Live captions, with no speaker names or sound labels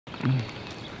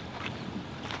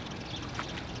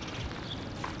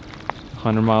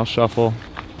$100-mile shuffle.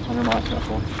 100-mile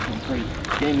shuffle. I'm pretty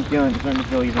getting feeling, starting to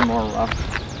feel even more rough.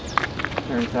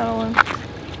 Turn saddle in.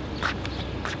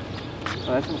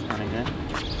 Oh, that smells kind of good.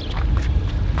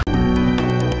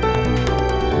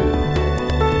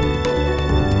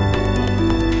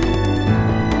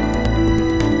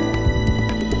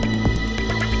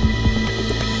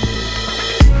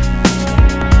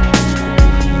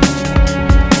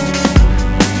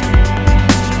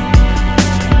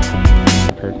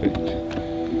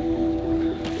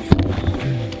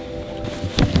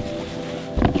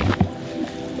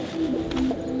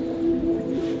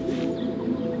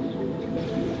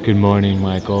 Good morning,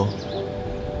 Michael.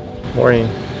 Morning.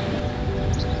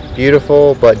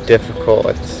 Beautiful but difficult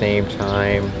at the same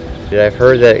time. I've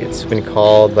heard that it's been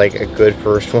called like a good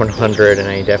first 100, and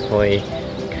I definitely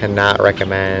cannot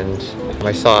recommend.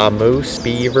 I saw a moose,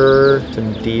 beaver,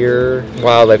 some deer.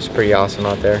 Wildlife's pretty awesome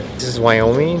out there. This is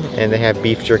Wyoming, and they have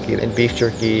beef jerky. And beef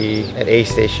jerky at aid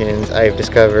stations, I've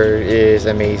discovered, is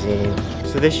amazing.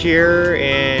 So this year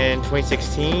in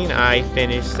 2016, I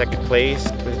finished second place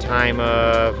with a time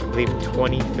of, I believe,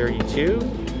 20:32.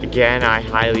 Again, I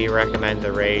highly recommend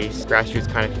the race. Grassroots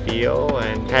kind of feel,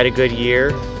 and had a good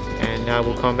year, and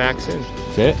we'll come back soon.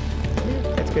 That's it?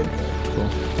 Yeah, that's good. Cool.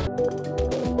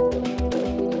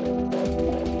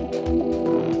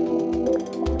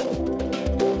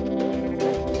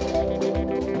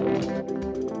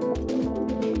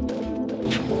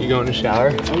 You going to shower?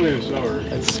 I'm going to shower.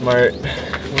 That's smart.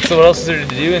 What else is there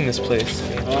to do in this place?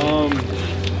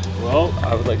 Well,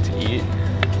 I would like to eat.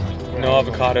 No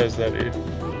avocados though, dude.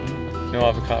 No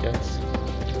avocados.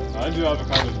 I do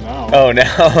avocados now. Oh,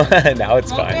 now? Now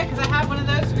it's fine. Yeah, because I have one of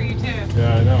those for you too.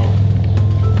 Yeah, I know.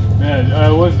 Yeah,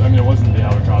 it wasn't the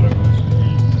avocado, it was the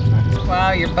meat.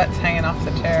 Wow, your butt's hanging off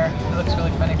the chair. It looks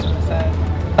really funny from the side.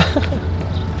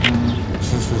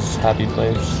 This is his happy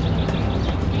place.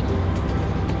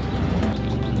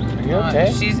 Are you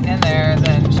okay? She's in there,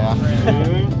 then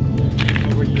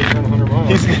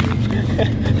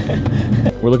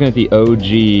We're looking at the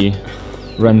OG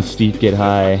Run Steep Get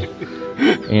High.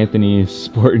 Anthony's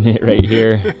sporting it right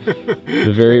here.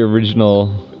 The very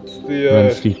original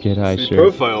Run Steep Get High shirt.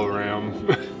 Profile ram.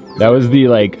 That was the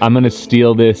like, I'm gonna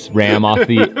steal this ram off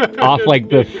like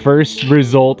the first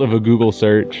result of a Google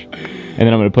search, and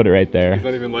then I'm gonna put it right there. It's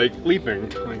not even like leaping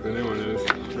like the new one is.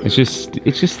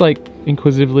 It's just like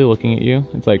inquisitively looking at you.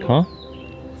 It's like, huh?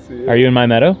 Are you in my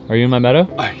meadow? Are you in my meadow?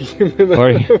 What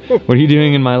are you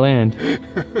doing in my land?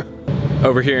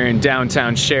 Over here in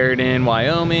downtown Sheridan,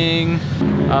 Wyoming.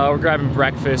 We're grabbing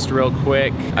breakfast real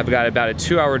quick. I've got about a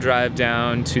 2-hour drive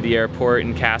down to the airport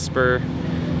in Casper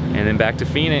and then back to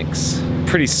Phoenix.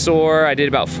 Pretty sore. I did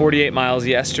about 48 miles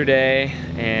yesterday,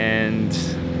 and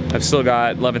I've still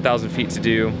got 11,000 feet to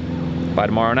do by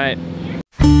tomorrow night.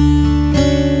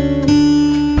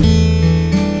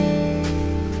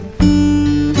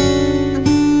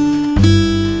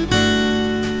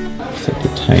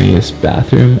 Tiniest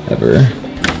bathroom ever.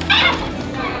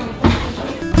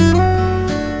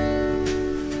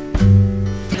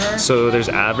 So there's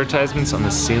advertisements on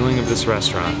the ceiling of this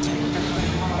restaurant.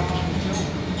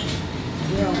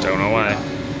 Don't know why.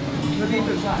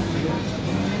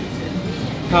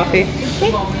 Coffee?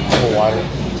 Water.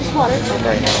 Just water.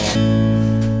 Right now.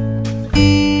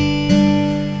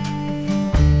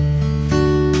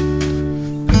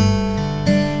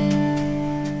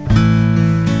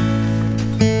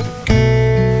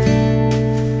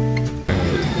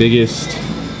 Biggest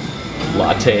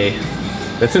latte.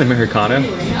 That's an Americano?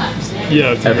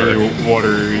 Yeah, it's very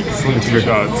watery. It's like 2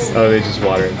 shots. Oh, they just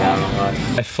water it down a lot.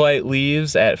 My flight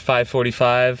leaves at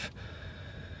 5:45.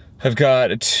 I've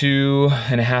got a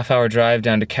 2.5-hour drive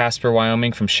down to Casper,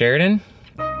 Wyoming from Sheridan.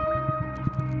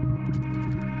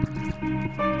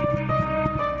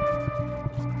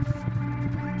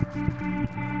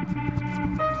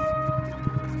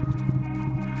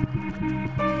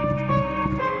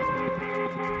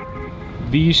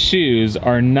 These shoes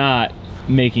are not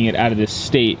making it out of this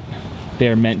state.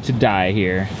 They're meant to die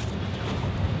here.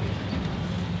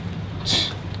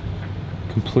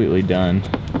 Completely done.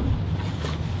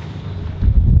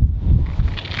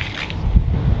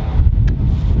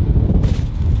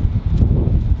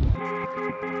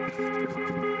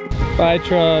 Bye,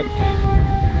 truck.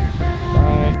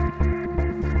 Bye.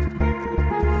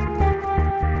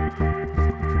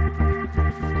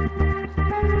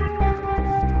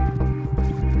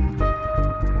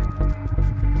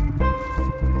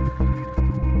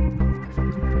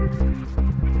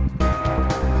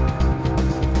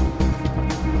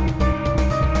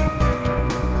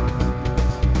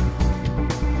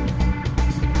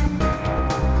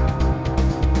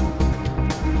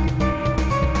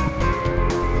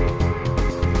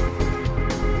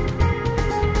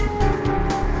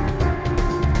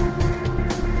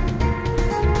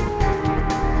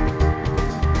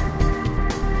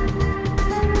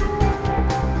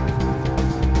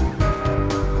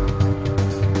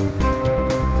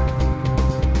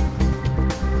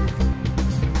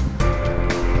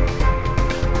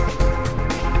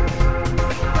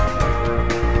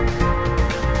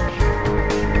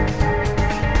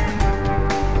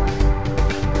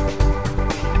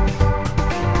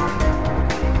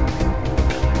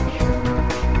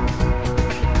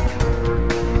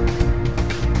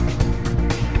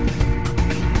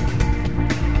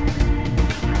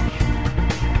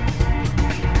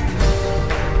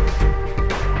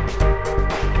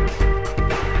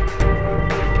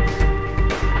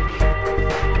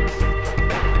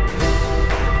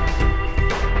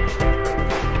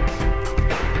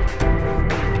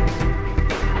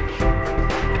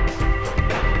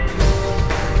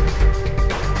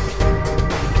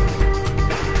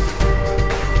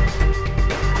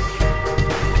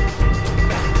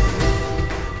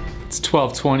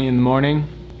 12:20 in the morning.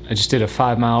 I just did a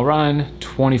 5-mile run,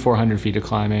 2,400 feet of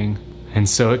climbing. And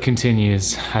so it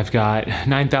continues. I've got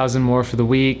 9,000 more for the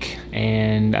week,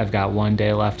 and I've got 1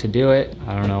 day left to do it.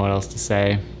 I don't know what else to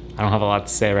say. I don't have a lot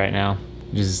to say right now.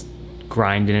 Just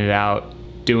grinding it out,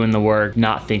 doing the work,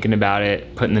 not thinking about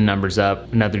it, putting the numbers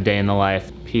up. Another day in the life.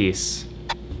 Peace.